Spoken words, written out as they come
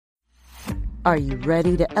Are you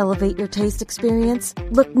ready to elevate your taste experience?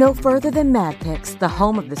 Look no further than Mad Picks, the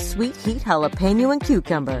home of the sweet heat jalapeno and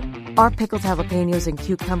cucumber. Our pickled jalapenos and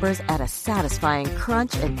cucumbers add a satisfying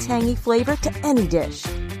crunch and tangy flavor to any dish.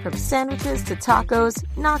 From sandwiches to tacos,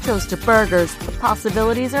 nachos to burgers, the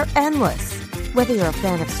possibilities are endless. Whether you're a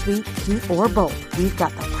fan of sweet, heat, or bold, we've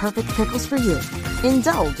got the perfect pickles for you.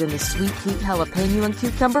 Indulge in the sweet heat jalapeno and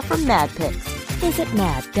cucumber from Mad Picks. Visit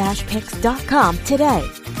mad-picks.com today.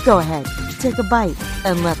 Go ahead, take a bite,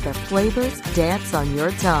 and let the flavors dance on your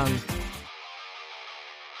tongue.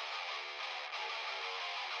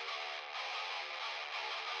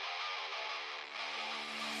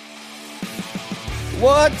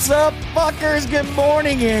 What's up, fuckers? Good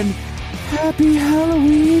morning and happy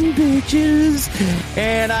Halloween, bitches.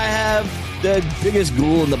 And I have the biggest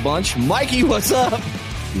ghoul in the bunch, Mikey. What's up?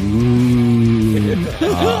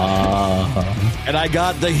 And I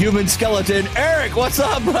got the human skeleton, Eric. What's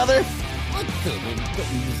up, brother?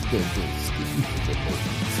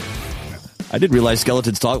 I didn't realize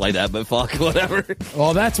skeletons talk like that, but fuck, whatever.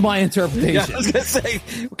 Well, that's my interpretation. Yeah, I was gonna say,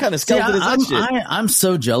 what kind of skeleton is that shit? I'm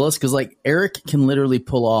so jealous because like Eric can literally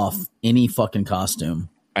pull off any fucking costume.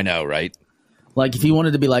 I know, right? Like if he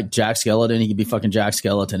wanted to be like Jack Skeleton, he could be fucking Jack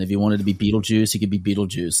Skeleton. If he wanted to be Beetlejuice, he could be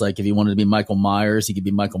Beetlejuice. Like if he wanted to be Michael Myers, he could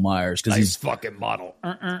be Michael Myers because he's fucking model.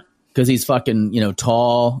 Because he's fucking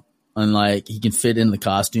tall and like he can fit in the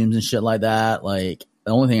costumes and shit like that. Like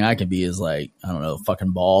the only thing I can be is like I don't know,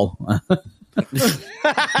 fucking ball.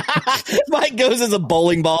 Mike goes as a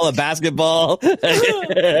bowling ball, a basketball. I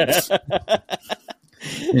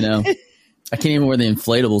can't even wear the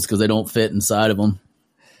inflatables because they don't fit inside of them.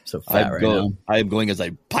 So fat now. I am going as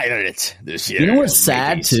a pirate this year. You know what's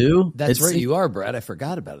sad too? That's right, you are, Brad. I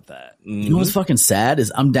forgot about that. You know what's fucking sad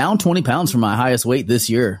is I'm down 20 pounds from my highest weight this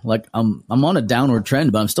year. Like I'm on a downward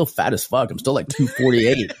trend, but I'm still fat as fuck. I'm still like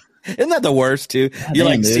 248. Isn't that the worst too? God you damn,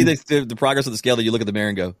 like dude. see the progress of the scale, that you look at the mirror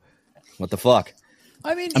and go, "What the fuck?"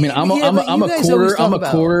 I'm a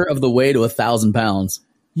quarter of the way to 1,000 pounds.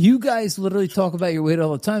 You guys literally talk about your weight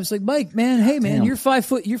all the time. It's like, Mike, man, hey man, Damn. you're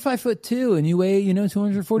 5'2" and you weigh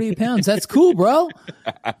 248 pounds. That's cool, bro.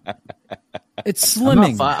 It's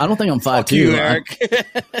slimming. I don't think I'm 5'2". you, Eric.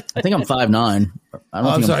 I think I'm 5'9".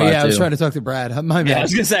 I'm sorry. Yeah, I was trying to talk to Brad. My Yeah, I bad.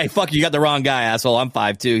 was gonna say, fuck, you got the wrong guy, asshole. I'm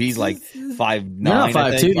 5'2". He's like 5'9". You're not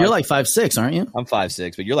 5'2". You're like 5'6", aren't you? I'm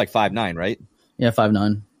 5'6", but you're like 5'9", right? Yeah,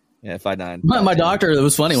 5'9". Yeah, 5'9". My doctor, it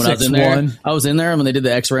was funny when I was in there. I was in there and when they did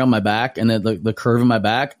the X-ray on my back and the curve in my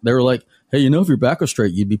back, they were like, "Hey, if your back was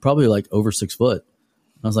straight, you'd be probably like over 6 foot."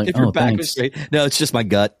 I was like, If your back thanks. was straight, no, it's just my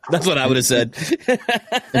gut. That's what I would have said.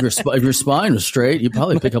 If your spine was straight, you'd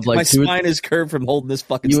probably pick up like my spine is curved from holding this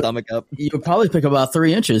fucking stomach up. You would probably pick up about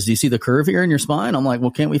 3 inches. Do you see the curve here in your spine? I'm like,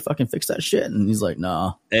 well, can't we fucking fix that shit? And he's like,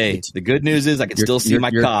 nah. Hey, the good news is I can still see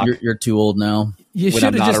my cock You're too old now. when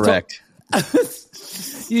I'm not erect.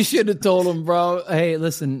 You should have told him, bro. Hey,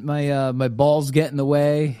 listen, my balls get in the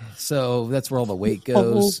way, so that's where all the weight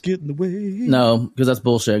goes. Balls get in the way. No, because that's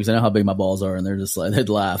bullshit. Because I know how big my balls are, and they're just like they'd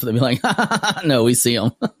laugh. They'd be like, "No, we see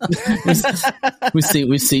them.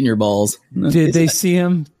 we've seen your balls." Did they see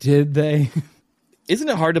him? Did they? Isn't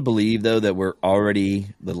it hard to believe though that we're already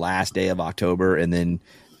the last day of October, and then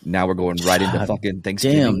now we're going right into fucking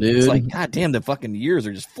Thanksgiving? Damn, dude. It's like, God damn, the fucking years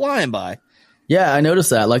are just flying by. Yeah, I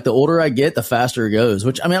noticed that. Like the older I get, the faster it goes.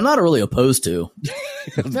 Which I mean, I'm not really opposed to.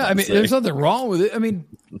 No, I mean, there's nothing wrong with it. I mean,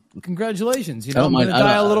 congratulations. I'm going to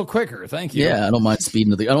die a little quicker. Thank you. Yeah, I don't mind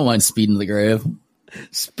speeding to the grave.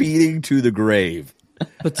 Speeding to the grave.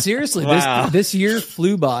 But seriously, Wow. this year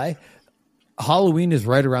flew by. Halloween is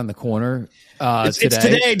right around the corner. It's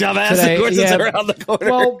today, dumbass. Of course it's around the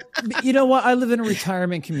corner. Well, you know what? I live in a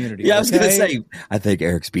retirement community. Yeah, I was going to okay? say, I think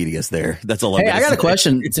Eric's beating us there. That's all I'm Hey, gonna I got say. a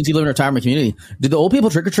question. Since you live in a retirement community, do the old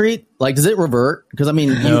people trick or treat? Like, does it revert? Because I mean,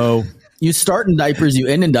 No. You start in diapers, you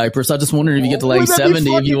end in diapers. So I just wondering if you get to like Wouldn't that be 70, if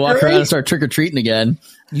you fucking walk great? around and start trick or treating again.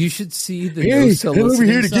 You should see the Hey, no come over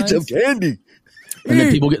here to get some soliciting candy. And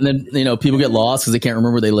then people get lost because they can't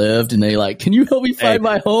remember where they lived, and they like, can you help me find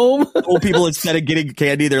my home? Old people, instead of getting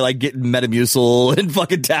candy, they're like getting Metamucil and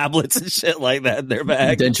fucking tablets and shit like that in their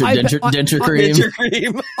bag. Denture cream. Denture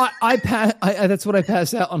cream. I that's what I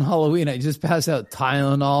pass out on Halloween. I just pass out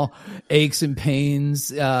Tylenol, aches and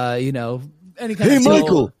pains, any kind Hey, of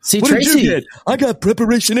Michael. See, what Tracy- did you get? I got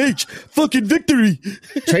Preparation H. Fucking victory.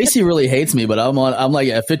 Tracy really hates me, but I'm like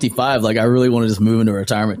at 55. Like I really want to just move into a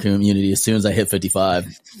retirement community as soon as I hit 55.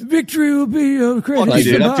 Victory will be great. Fuck you,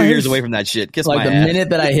 dude. I'm 2 years away from that shit. Kiss Like my the ass. minute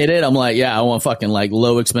that I hit it, I'm like, yeah, I want fucking like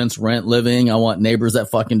low expense rent living. I want neighbors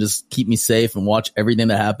that fucking just keep me safe and watch everything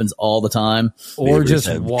that happens all the time. Or Neighbors just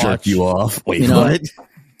have watch jerked you off. Wait, You know, what?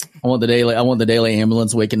 I want the daily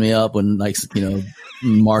ambulance waking me up when, like, you know,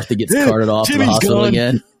 Martha gets carted off to the hospital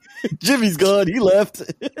again. Jimmy's gone. He left.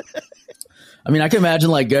 I mean, I can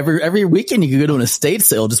imagine, like, every weekend you could go to an estate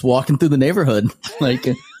sale just walking through the neighborhood. Like,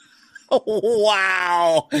 oh,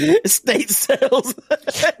 wow. Estate sales.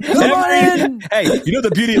 Come on in. Hey, you know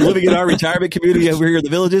the beauty of living in our retirement community over here in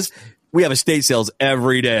the Villages? We have estate sales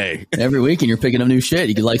every day. Every weekend you're picking up new shit.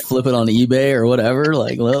 You could, like, flip it on eBay or whatever.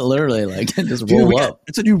 Like, literally, like, just roll up.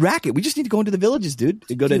 It's a new racket. We just need to go into the Villages, dude,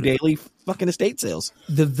 and go to daily fucking estate sales.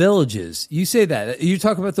 The Villages. You say that. You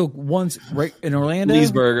talk about the ones right in Orlando?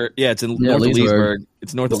 Leesburg. Yeah, it's in north of Leesburg.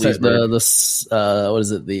 It's north of Leesburg. What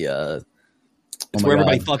is it? It's where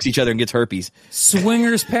everybody fucks each other and gets herpes.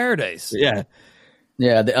 Swingers Paradise. Yeah.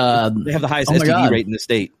 Yeah. They have the highest STD rate in the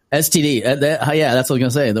state. STD. Yeah, that's what I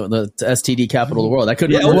was going to say. The STD capital of the world. I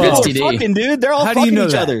couldn't remember STD. Fucking, dude. They're all fucking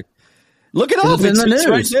each other. Look it up. It's in the news.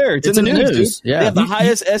 Right there. It's in the news. Yeah. They have the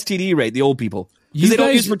highest STD rate, the old people. Because they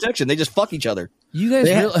don't use protection. They just fuck each other. You guys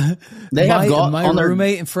my on their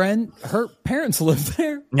roommate and friend, her parents live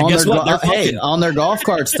there. On their golf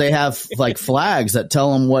carts, they have, like, flags that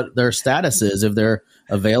tell them what their status is. If they're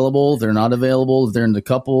available, they're not available, if they're into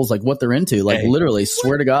couples, like, what they're into. Like, literally,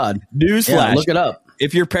 swear to God. Newsflash. Yeah, look it up.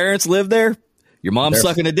 If your parents live there, your mom's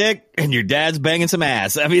sucking a dick and your dad's banging some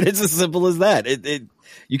ass. I mean, it's as simple as that.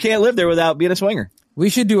 You can't live there without being a swinger. We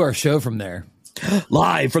should do our show from there.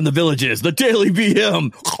 Live from the Villages, the Daily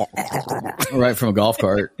BM. Right from a golf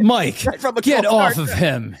cart. Mike, get off of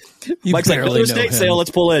him. Mike's like, no estate sale, let's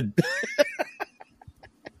pull in.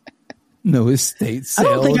 No estate sale.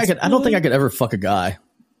 I don't think I could ever fuck a guy.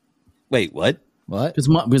 Wait, what? What?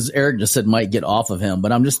 Because Eric just said Mike get off of him,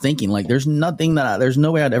 but I'm just thinking, like, there's no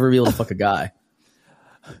way I'd ever be able to fuck a guy.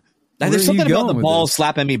 There's something about the ball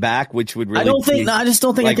slapping me back, which would really. I just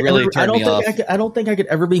don't think I don't think I could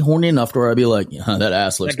ever be horny enough to where I'd be like, yeah, that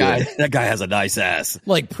ass looks good. That guy has a nice ass.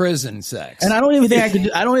 Like prison sex. And I don't even think I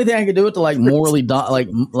could do it to, like, morally dominate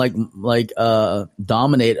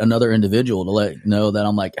another individual to let know that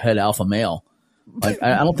I'm, like, head alpha male. Like,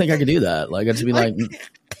 I don't think I could do that. Like, I'd just be like.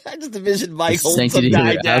 I just envisioned Mike holding some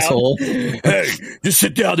guy down. Asshole. Hey, just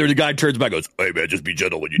sit down there. The guy turns back and goes, hey, man, just be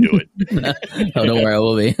gentle when you do it. Oh, don't worry, I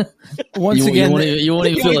will be. Once again, you won't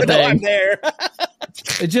even feel a thing. I'm there.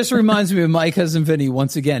 It just reminds me of my cousin Vinny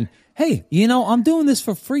once again. Hey, I'm doing this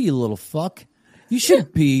for free, you little fuck. You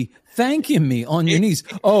should be thanking me on your knees.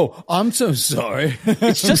 Oh, I'm so sorry.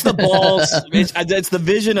 It's just the balls. It's the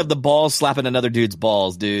vision of the balls slapping another dude's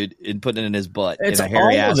balls, dude, and putting it in his butt. It's in a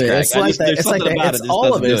hairy all ass of it. crack. It's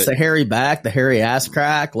all of it. It's the hairy back, the hairy ass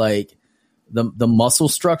crack. Like, the muscle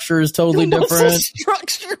structure is totally different. Muscle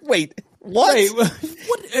structure? Wait. What? Wait, what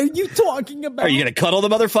are you talking about? Are you going to cuddle the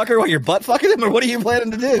motherfucker while you're butt fucking him, or what are you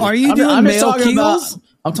planning to do? Are you doing male Kegels?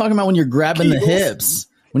 I'm talking about when you're grabbing the hips.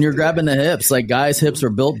 When you're grabbing the hips, like, guys' hips are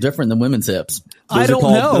built different than women's hips. I don't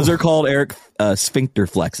know. Those are called, Eric, sphincter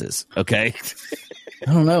flexes. Okay.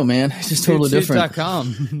 I don't know, man. It's just totally different.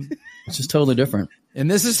 It's just totally different. And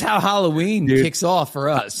this is how Halloween kicks off for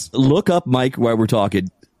us. Look up, Mike, while we're talking,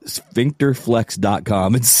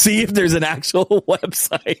 sphincterflex.com and see if there's an actual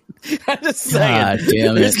website. I'm just saying. God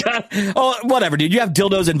damn it. Whatever, dude. You have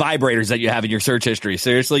dildos and vibrators that you have in your search history.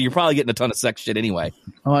 Seriously, you're probably getting a ton of sex shit anyway.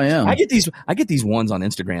 Oh, I am. I get these ones on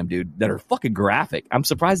Instagram, dude, that are fucking graphic. I'm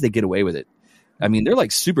surprised they get away with it. I mean, they're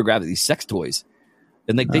like super graphic, these sex toys.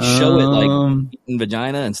 And like they show it like in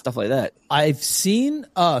vagina and stuff like that. I've seen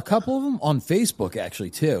a couple of them on Facebook actually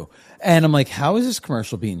too. And I'm like, how is this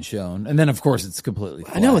commercial being shown? And then of course it's completely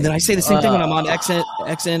flat. I know. And then I say the same thing when I'm on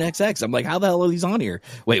XNXX. I'm like, how the hell are these on here?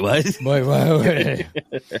 Wait, what? Wait.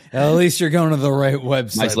 At least you're going to the right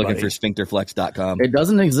website. Mike's looking for sphincterflex.com. It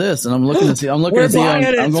doesn't exist, and I'm looking to see. I'm going to see on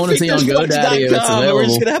GoDaddy if it's available. We're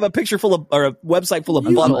just gonna have a picture full of, or a website full of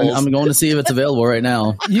buttholes. I'm going to see if it's available right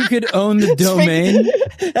now. You could own the domain.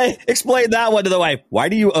 Hey, explain that one to the wife. Why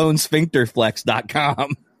do you own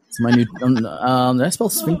sphincterflex.com? It's my new. Did I spell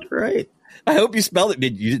sphincter right? I hope you spelled it.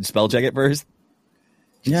 You didn't spell check it first?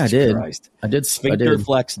 Yeah, Jesus I did. Christ. I did.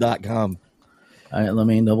 Sphincterflex.com. Let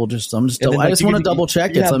me double just. I just want to double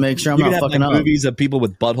check it to make sure I'm not fucking up. Movies of people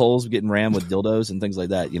with buttholes getting rammed with dildos and things like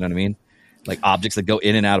that. You know what I mean? Like objects that go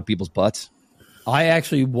in and out of people's butts. I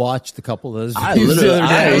actually watched a couple of those. I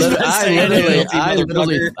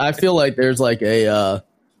feel like there's like a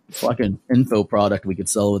fucking info product we could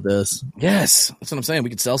sell with this. Yes, that's what I'm saying. We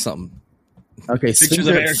could sell something. Okay,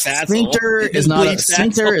 sphincter is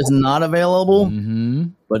not available,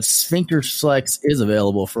 but Sphincter Flex is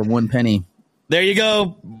available for 1 penny. There you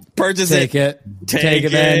go. Purchase Take it. Take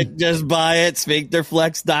it. Just buy it.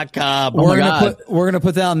 Sphincterflex.com. We're gonna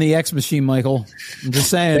put that on the X machine, Michael. I'm just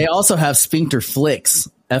saying. They also have Sphincter Flicks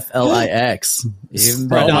Flix. Even Oh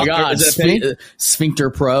better. my God. Is that penny?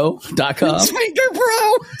 SphincterPro.com. Sphincter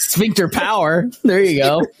Pro. Sphincter Power. There you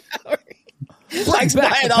go. Mike's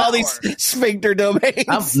buying all these sphincter domains.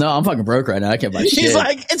 I'm fucking broke right now. I can't buy shit. He's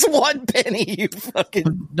like, it's 1 penny, you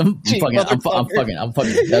fucking I'm cheap fucking.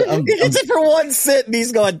 He gets it for 1 cent, and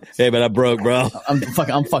he's going, hey, man, I'm broke, bro. I'm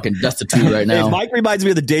fucking destitute right now. Hey, Mike reminds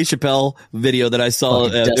me of the Dave Chappelle video that I saw.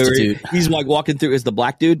 Destitute. He's like walking through. Is the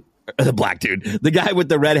black dude? The guy with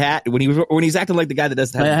the red hat when he's acting like the guy that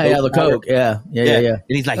doesn't have the coke. Yeah. And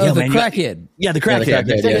he's like, Oh, yo, the man, crackhead. Yeah, the crackhead.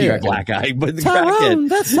 the crackhead, Yeah, black guy, but the Tyrone, crackhead.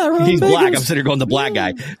 that's Tyrone He's Biggins. black. I'm sitting here going the black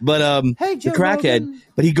guy, but Hey, the Joe crackhead. Rogan.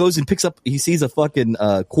 But he goes and picks up. He sees a fucking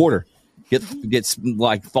quarter. Gets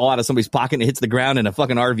like fall out of somebody's pocket and hits the ground, and a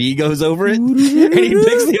fucking RV goes over it, and he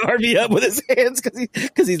picks the RV up with his hands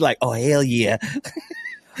because he's like, oh hell yeah.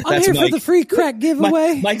 I'm here for the free crack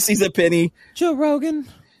giveaway. Mike sees a penny. Joe Rogan.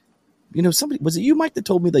 You know, somebody was it you, Mike, that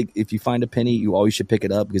told me like if you find a penny, you always should pick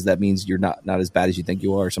it up because that means you're not as bad as you think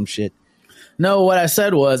you are, or some shit. No, what I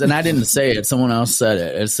said was, and I didn't say it, someone else said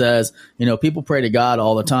it. It says, people pray to God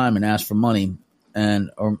all the time and ask for money and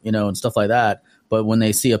stuff like that. But when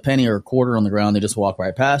they see a penny or a quarter on the ground, they just walk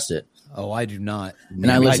right past it. Oh, I do not.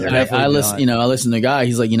 And I listen to the guy.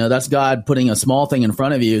 He's like, that's God putting a small thing in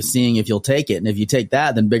front of you, seeing if you'll take it. And if you take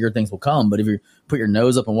that, then bigger things will come. But if you put your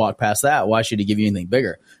nose up and walk past that, why should he give you anything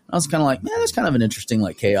bigger? And I was kind of like, yeah, that's kind of an interesting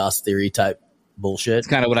like chaos theory type bullshit. It's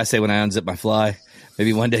kind of what I say when I unzip my fly.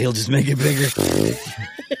 Maybe one day he'll just make it bigger.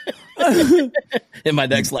 In my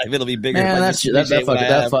next life, it'll be bigger. Man,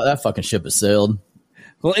 that fucking ship has sailed.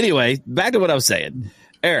 Well, anyway, back to what I was saying,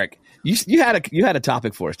 Eric. You had a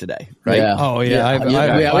topic for us today, right? Yeah. Oh yeah, We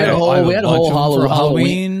had a whole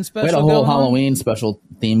Halloween special. We had a whole Halloween special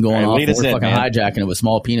theme going on. We're in, fucking hijacking it with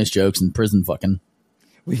small penis jokes and prison fucking.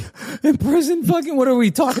 In prison fucking. What are we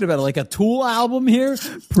talking about? Like a Tool album here?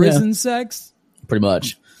 Prison sex? Pretty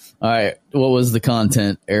much. All right. What was the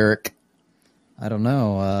content, Eric? I don't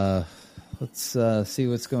know. Let's see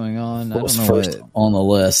what's going on. What was first on the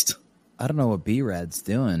list? I don't know what B-Rad's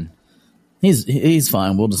doing. He's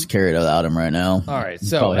fine. We'll just carry it without him right now. All right.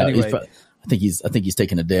 So anyway, I think he's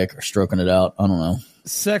taking a dick or stroking it out. I don't know.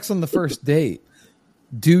 Sex on the first date.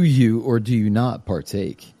 Do you or do you not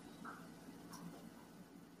partake?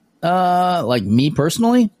 Like me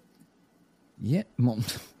personally? Yeah. Well,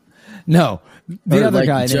 no. The Or other like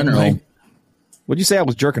guy. general. Anyway. What'd you say? I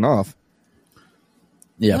was jerking off.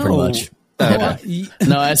 Yeah, No. pretty much.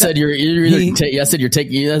 No, I said you're I said you're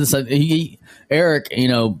taking. Eric,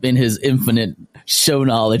 in his infinite show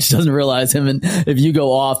knowledge, doesn't realize if you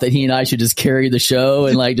go off that he and I should just carry the show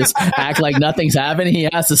and like just act like nothing's happening. He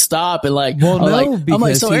has to stop and like. Well, I'm like,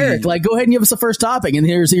 because so Eric, like, go ahead and give us the first topic. And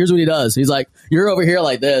here's what he does. He's like, you're over here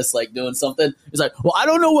like this, like doing something. He's like, well, I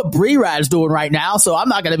don't know what Bree-Rad's doing right now, so I'm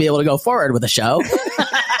not going to be able to go forward with the show.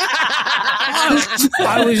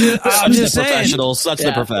 I'm just saying. Professional, such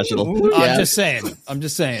the professional. I'm just saying.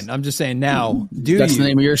 Now, That's the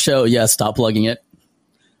name of your show. Yeah, stop plugging it.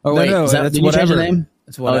 Or wait, No, did you change your name?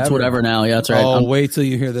 It's whatever. Oh, it's whatever now. Yeah, that's right. Oh, wait till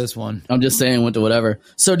you hear this one. I'm just saying, went to whatever.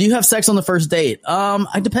 So, do you have sex on the first date?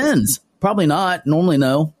 It depends. Probably not. Normally,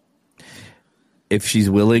 no. If she's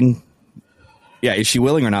willing, yeah. Is she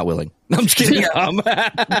willing or not willing? I'm just kidding.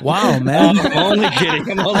 Wow, man. I'm only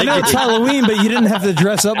kidding. I know it's Halloween, but you didn't have to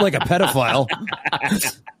dress up like a pedophile.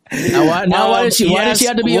 Why did she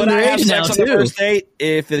have to be would I have underage now sex on the too? first date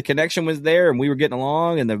if the connection was there and we were getting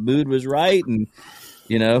along and the mood was right and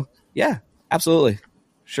yeah, absolutely,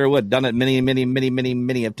 sure would. Done it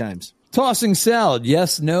many of times. Tossing salad.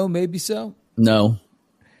 Yes, no, maybe so. No.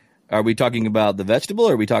 Are we talking about the vegetable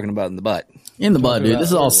or are we talking about in the butt? In the butt, dude. This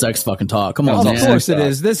is all sex fucking talk. Come on, Of man. course it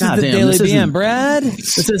is. This God is the damn, Daily this isn't- BM, Brad.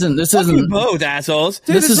 This isn't. Both assholes.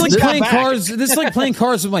 Dude, this is like this- playing cards. This is like playing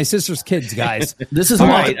cards with my sister's kids, guys. This is All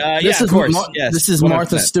Martha. right, This yeah, is of course. Yes, This is 100%.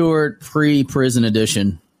 Martha Stewart pre-prison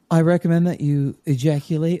edition. I recommend that you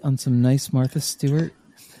ejaculate on some nice Martha Stewart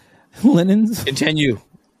linens. Continue.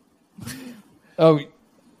 Oh,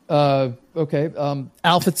 okay.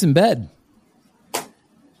 Outfits in bed.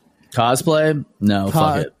 Cosplay? No,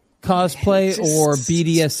 fuck it. Cosplay or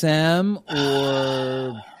BDSM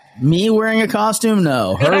or Me wearing a costume?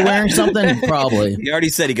 No. Her wearing something? Probably. He already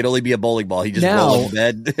said he could only be a bowling ball. He just Now- rolled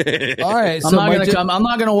in bed. all right. I'm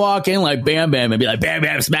not gonna walk in like Bam Bam and be like Bam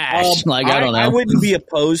Bam smash. Like I don't know. I wouldn't be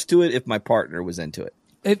opposed to it if my partner was into it.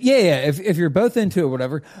 If you're both into it,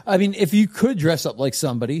 whatever. I mean, if you could dress up like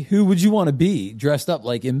somebody, who would you want to be dressed up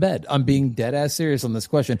like in bed? I'm being dead ass serious on this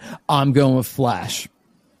question. I'm going with Flash.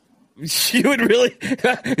 You would really?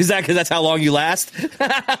 Is that because that's how long you last?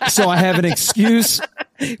 So I have an excuse.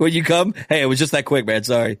 When you come, hey, it was just that quick, man.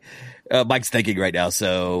 Sorry. Mike's thinking right now,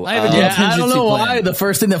 so I have a I don't know plan. why. The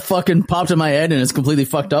first thing that fucking popped in my head, and it's completely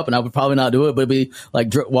fucked up, and I would probably not do it, but it'd be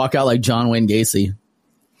like walk out like John Wayne Gacy.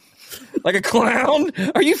 like a clown.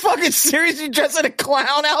 Are you fucking serious? You dress in a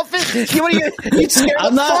clown outfit? You scare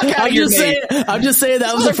the fuck out of your mate. I'm just saying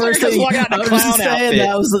that was the first thing.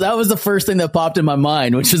 That was the first thing that popped in my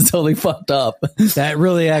mind, which is totally fucked up. That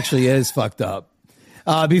really actually is fucked up.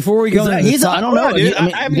 Before we go, I don't know, dude.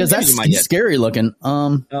 because he's scary looking.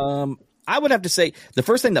 I would have to say the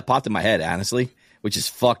first thing that popped in my head, honestly, which is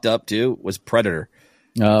fucked up too, was Predator.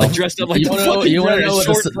 Like dressed up like short Predator. You want to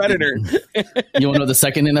know the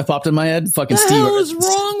second thing that popped in my head? Fucking Steve. What is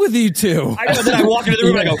wrong with you two? I know. Then I walk into the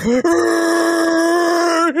room and I go.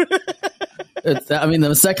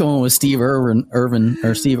 The second one was Steve Irwin.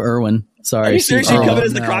 Sorry, are you serious? You coming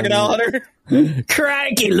as the crocodile hunter?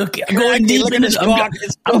 Crikey! Look, I'm going deep into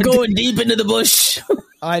the bush.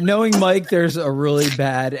 Knowing Mike, there's a really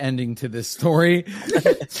bad ending to this story.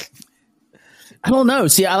 I don't know.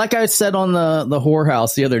 See, like I said on the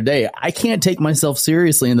whorehouse the other day, I can't take myself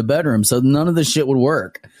seriously in the bedroom, so none of this shit would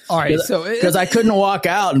work. All right, because I couldn't walk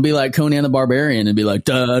out and be like Conan the Barbarian and be like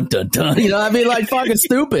dun dun dun. I'd be like fucking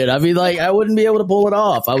stupid. I'd be like, I wouldn't be able to pull it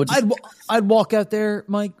off. I'd walk out there,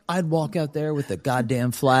 Mike. I'd walk out there with the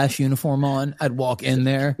goddamn Flash uniform on. I'd walk in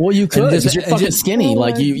there. Well, you could because you're fucking skinny.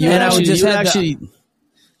 Like you'd actually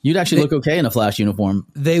look okay in a Flash uniform.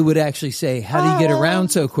 They would actually say, "How do you get around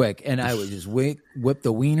so quick?" And I would just whip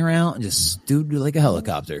the wiener out and just do like a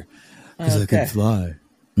helicopter because I could fly.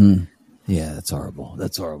 Mm. Yeah, that's horrible.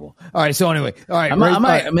 That's horrible. All right. So anyway, all right. I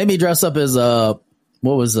might maybe dress up as Bowser.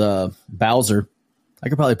 I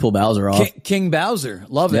could probably pull Bowser off. King Bowser.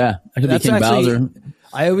 Love it. Yeah, I could be King Bowser.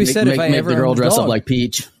 I always said if I ever the girl dress up like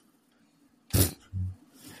Peach.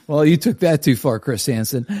 Well, you took that too far, Chris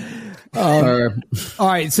Hansen. All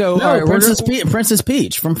right. So Princess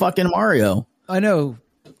Peach from fucking Mario. I know.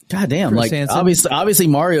 God damn. Chris like Hansen. obviously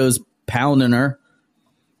Mario's pounding her.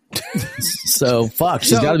 So fuck,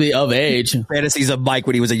 she's got to be of age. Fantasies of Mike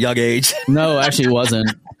when he was a young age. No, actually he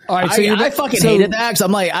wasn't. All right, so I fucking hated that because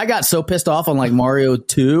I'm like, I got so pissed off on like Mario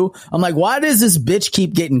 2. I'm like, why does this bitch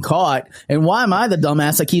keep getting caught? And why am I the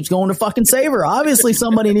dumbass that keeps going to fucking save her? Obviously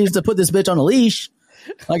somebody needs to put this bitch on a leash.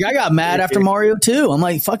 Like I got mad after Mario 2. I'm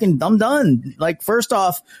like, I'm done. Like, first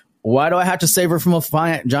off, why do I have to save her from a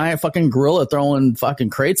giant fucking gorilla throwing fucking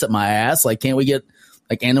crates at my ass? Like, can't we get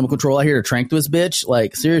like animal control out here to trank this bitch?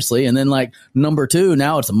 Like, seriously. And then like number 2,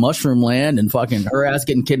 now it's a mushroom land and fucking her ass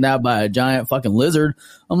getting kidnapped by a giant fucking lizard.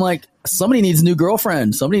 I'm like, somebody needs a new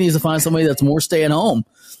girlfriend. Somebody needs to find somebody that's more staying home.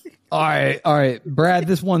 All right, Brad,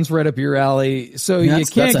 this one's right up your alley. So you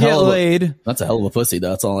can't get laid. That's a hell of a pussy.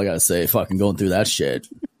 That's all I got to say. Fucking going through that shit.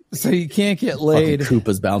 So you can't get laid. Fucking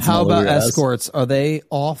Koopas bouncing. How all over about your escorts? Are they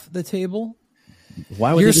off the table?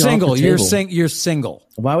 Why would you're they be single? Off the table? You're single.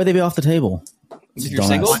 Why would they be off the table? You're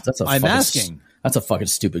single? I'm asking. That's a fucking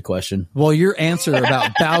stupid question. Well, your answer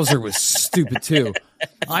about Bowser was stupid too.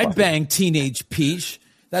 I'd bang Teenage Peach.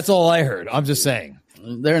 That's all I heard. I'm just saying.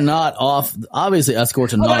 They're not off. Obviously,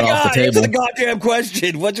 escorts are not off the table. Answer the goddamn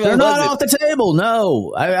question. They're not off the table.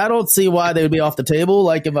 No, I don't see why they would be off the table.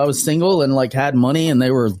 Like if I was single and like had money and they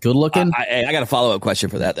were good looking. I got a follow up question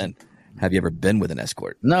for that. Then, have you ever been with an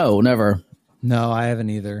escort? No, never. No, I haven't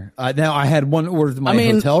either. Now I had one ordered to my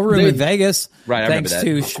hotel room in Vegas. Right, thanks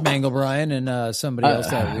to Schmangle Brian and somebody else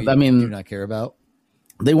that we do not care about.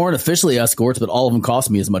 They weren't officially escorts, but all of them cost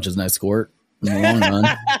me as much as an escort. In the long run.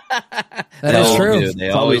 That is true.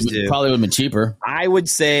 They always do. Probably would have been cheaper. I would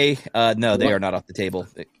say no. They are not off the table.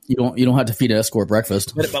 You don't have to feed an escort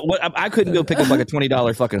breakfast. But I couldn't go pick up like a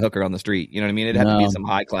 $20 fucking hooker on the street. You know what I mean? It'd have to be some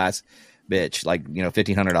high class bitch, like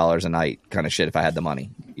 $1,500 a night kind of shit. If I had the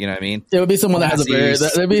money, you know what I mean? It would be someone that has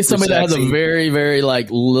a very very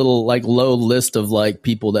like little like low list of like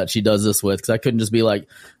people that she does this with. Because I couldn't just be like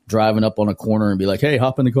driving up on a corner and be like, hey,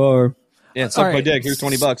 hop in the car. Yeah, suck my dick. Here's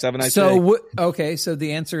 $20. Have a nice day. Okay, so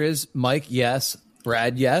the answer is Mike, yes.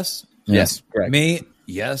 Brad, yes. Yes, correct. Me,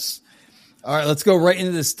 yes. All right, let's go right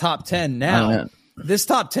into this top 10 now. This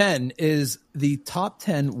top 10 is the top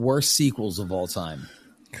 10 worst sequels of all time.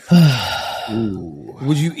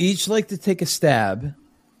 Would you each like to take a stab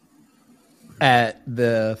at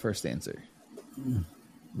the first answer?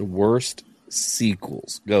 The worst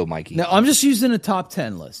sequels. Go, Mikey. No, I'm just using a top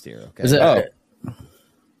 10 list here. Okay. Is it?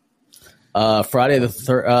 Friday the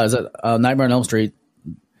 3rd. Is it Nightmare on Elm Street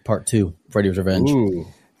Part 2? Freddy's Revenge. Ooh.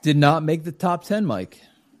 Did not make the top 10, Mike.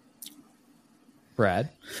 Brad,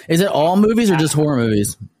 is it all movies or just horror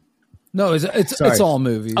movies? No, it's all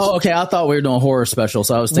movies. Oh, okay. I thought we were doing horror special,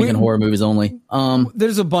 so I was thinking horror movies only.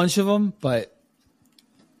 There's a bunch of them, but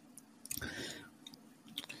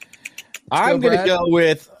I'm going to go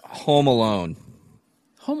with Home Alone.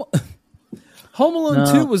 Home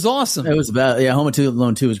Alone 2 was awesome. It was about Home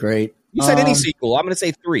Alone 2 was great. You said any sequel. I'm going to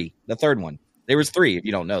say 3, the third one. There was 3, if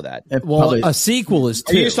you don't know that. A sequel is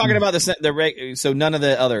 2. Are you just talking about so none of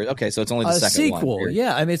the other? Okay, so it's only the second one. A sequel,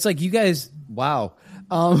 yeah. I mean, it's like you guys. Wow.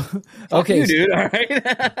 Okay, you, dude. All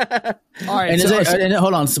right. All right. And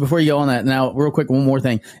hold on. So before you go on that, now real quick, one more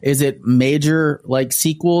thing: is it major like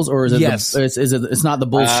sequels, or is it? Yes. Is it? It's not the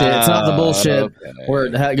bullshit. It's not the bullshit where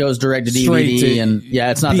it goes direct to DVD and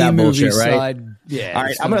it's not that bullshit, right? Side. Yeah. All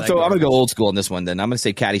right. I'm gonna go old school on this one. Then I'm gonna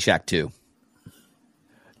say Caddyshack 2.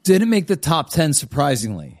 Didn't make the top 10,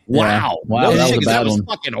 surprisingly. Wow. No, that was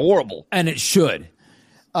fucking horrible. And it should.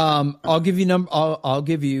 I'll give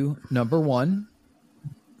you number 1.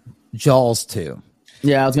 Jaws 2.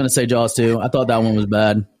 Yeah, I was gonna say Jaws 2. I thought that one was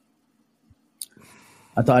bad.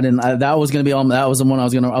 I thought that was gonna be on. That was the one I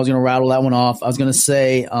was gonna rattle that one off. I was gonna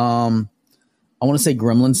say I want to say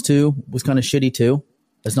Gremlins 2 was kind of shitty too.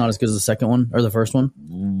 It's not as good as the second one or the first one.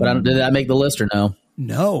 But did that make the list or no?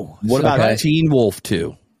 No. What about Teen Wolf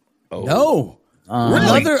 2? Oh. No.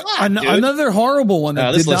 Really? Another horrible one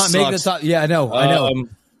that did not make the top. Yeah, I know.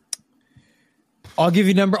 I'll give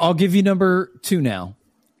you number 2 now.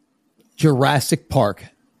 Jurassic Park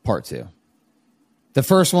Part 2. The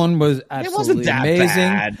first one was absolutely it wasn't that amazing.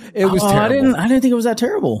 Bad. It was terrible. I didn't think it was that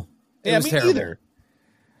terrible. Yeah, me either.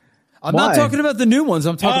 I'm not talking about the new ones.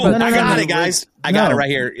 I'm talking about. I got it, guys. I got it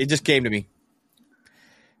right here. It just came to me.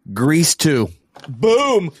 Grease 2.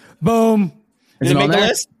 Boom. Did it make the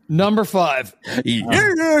list? Number 5.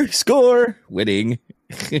 Yeah, score. Winning.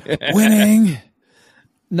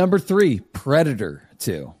 Number 3. Predator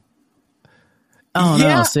 2. Oh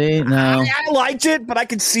no! See, no, I liked it, but I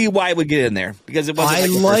could see why it would get in there because it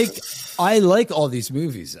wasn't. I like all these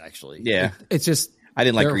movies actually. Yeah, it's just I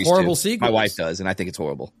didn't like Grease horrible 2. sequels. My wife does, and I think it's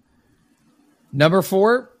horrible. Number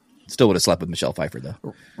 4. Still would have slept with Michelle Pfeiffer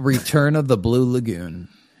though. Return of the Blue Lagoon.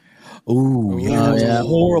 Ooh, yeah,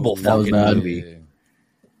 horrible fucking movie.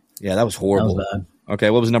 Yeah, that was horrible. That was bad. Okay,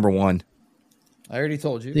 what was number 1? I already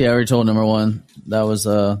told you. Yeah, I already told number 1. That was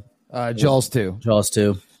Jaws 2. Jaws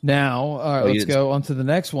 2. Now, all right, let's go on to the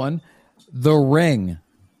next one. The Ring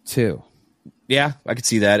 2. Yeah, I could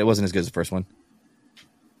see that. It wasn't as good as the first one.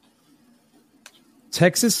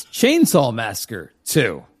 Texas Chainsaw Massacre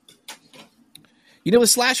 2. You know, with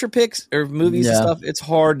slasher picks or movies and stuff, it's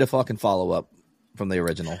hard to fucking follow up from the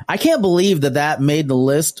original. I can't believe that made the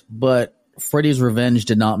list, but Freddy's Revenge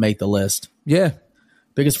did not make the list. Yeah.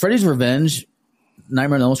 Because Freddy's Revenge,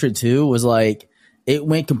 Nightmare on Elm Street 2, was like, it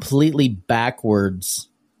went completely backwards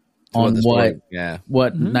on what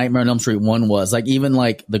Nightmare on Elm Street 1 was. Like, even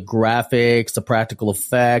like the graphics, the practical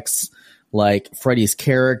effects, like Freddy's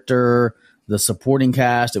character, the supporting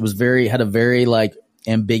cast. It was had a very like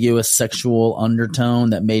ambiguous sexual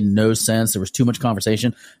undertone that made no sense. There was too much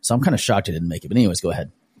conversation. So I'm kind of shocked it didn't make it. But anyways, go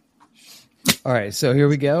ahead. All right, so here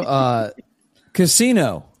we go.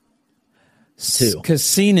 Casino 2.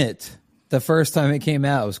 Casino. The first time it came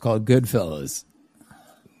out, it was called Goodfellas.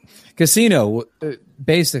 Casino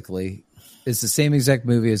basically is the same exact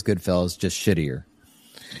movie as Goodfellas, just shittier.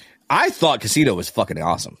 I thought Casino was fucking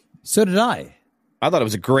awesome. So did I. I thought it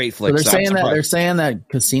was a great flick. So they're saying that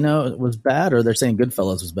Casino was bad, or they're saying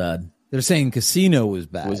Goodfellas was bad. They're saying Casino was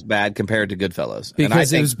bad. It was bad compared to Goodfellas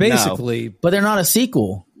because it was basically. But they're not a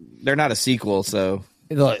sequel. They're not a sequel, so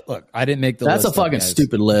look, I didn't make the list. That's a fucking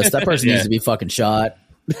stupid list. That person needs to be fucking shot.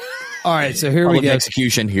 All right, so here we go.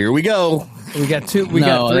 Execution. Here we go. We got 2.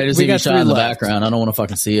 They just need shot in the background. I don't want to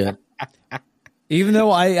fucking see it. Even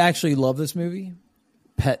though I actually love this movie,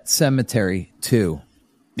 Pet Sematary 2.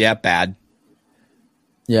 Yeah, bad.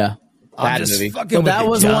 Yeah, bad movie. But that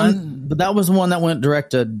was one. But that was the one that went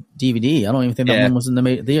direct to DVD. I don't even think that one was in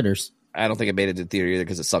the theaters. I don't think it made it to theater either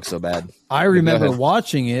because it sucks so bad. I remember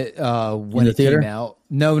watching it when it came out.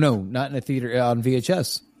 No, not in a theater, on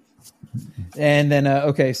VHS. And then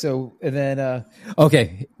this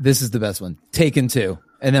is the best one. Taken 2,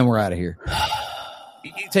 and then we're out of here.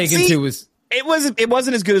 Taken 2 was it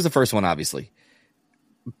wasn't as good as the first one, obviously,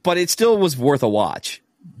 but it still was worth a watch.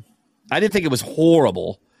 I didn't think it was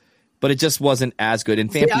horrible, but it just wasn't as good.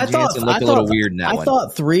 And Famke Janssen looked a little weird in that one. I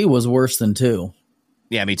thought 3 was worse than 2.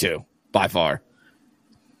 Yeah, me too. By far.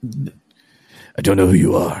 I don't know who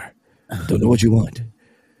you are. I don't know what you want,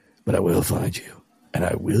 but I will find you. And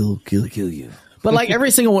I will kill you. But like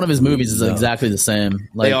every single one of his movies is exactly the same.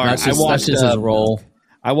 Like, they are. That's just his role.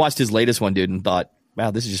 I watched his latest one, dude, and thought,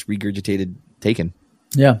 wow, this is just regurgitated Taken.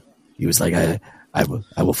 Yeah. He was like, I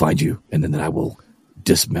will find you, and then I will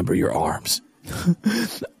dismember your arms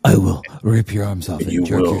I will rip your arms off and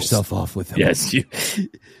jerk yourself off with them. Yes.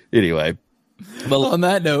 Anyway. Well, on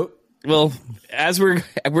that note. Well, as we're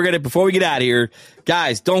going to, before we get out of here,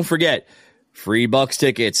 guys, don't forget, free Bucks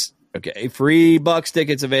tickets. Okay. Free Bucks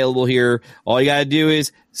tickets available here. All you got to do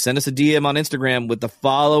is send us a DM on Instagram with the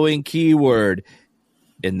following keyword.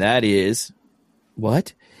 And that is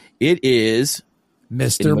what? It is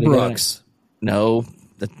Mr. Brooks. No,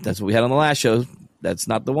 that's what we had on the last show. That's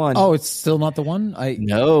not the one. Oh, it's still not the one?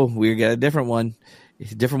 No, we got a different one.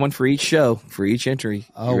 It's a different one for each show, for each entry.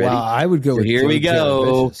 Oh, wow. I would go with here we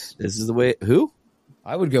go. This is the way. Who?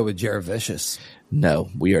 I would go with Jared Vicious. No,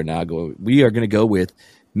 we are not going. We are going to go with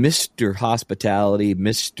Mr. Hospitality,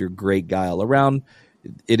 Mr. Great Guy all around.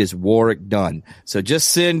 It is Warwick Dunn. So just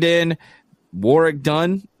send in Warwick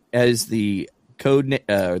Dunn as the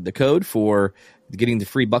code for getting the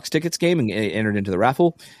free Bucks tickets game and entered into the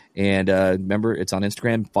raffle. And remember, it's on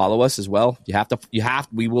Instagram. Follow us as well.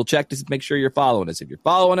 We will check to make sure you're following us. If you're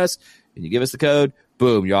following us and you give us the code,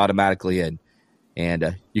 boom, you're automatically in.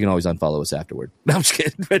 And you can always unfollow us afterward. No, I'm just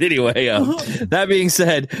kidding. But anyway, that being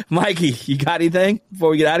said, Mikey, you got anything before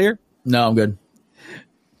we get out of here? No, I'm good.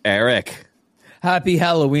 Eric. Happy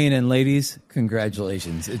Halloween, and ladies,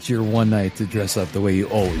 congratulations. It's your one night to dress up the way you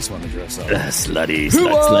always want to dress up.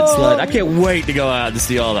 Slut. I can't wait to go out and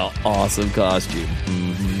see all the awesome costumes.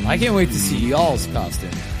 Mm-hmm. I can't wait to see y'all's costume.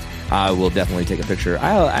 I will definitely take a picture.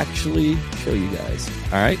 I'll actually show you guys.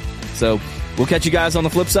 All right? So we'll catch you guys on the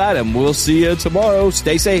flip side, and we'll see you tomorrow.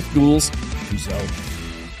 Stay safe, ghouls. Peace out.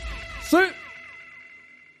 See